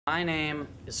My name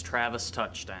is Travis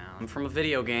Touchdown. I'm from a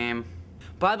video game.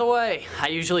 By the way, I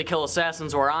usually kill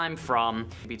assassins where I'm from.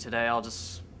 Maybe today I'll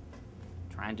just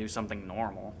try and do something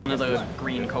normal. One of the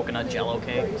green coconut jello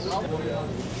cakes.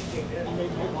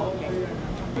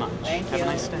 Much. Have a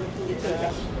nice day.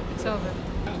 It's over.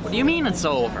 What do you mean it's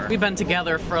over? We've been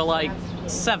together for like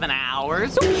 7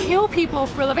 hours. Don't kill people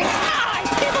for a living. Ah! I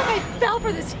can't believe I fell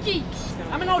for this geek.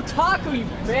 I'm an otaku, you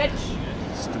bitch!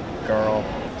 Stupid girl.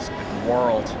 Stupid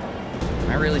world. Am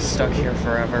I really stuck here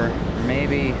forever? Or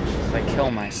maybe if I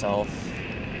kill myself,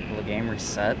 will the game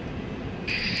reset?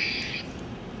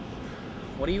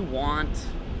 What do you want?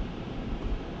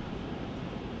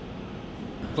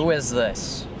 Who is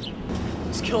this?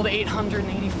 He's killed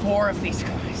 884 of these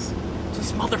guys. Do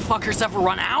these motherfuckers ever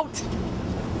run out?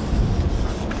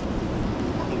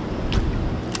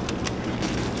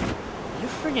 Are you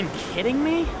friggin' kidding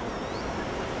me?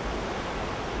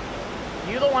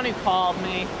 You the one who called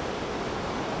me?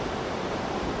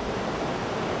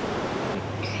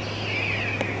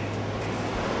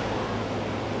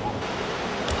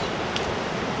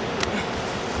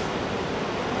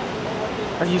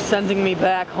 Are you sending me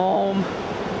back home?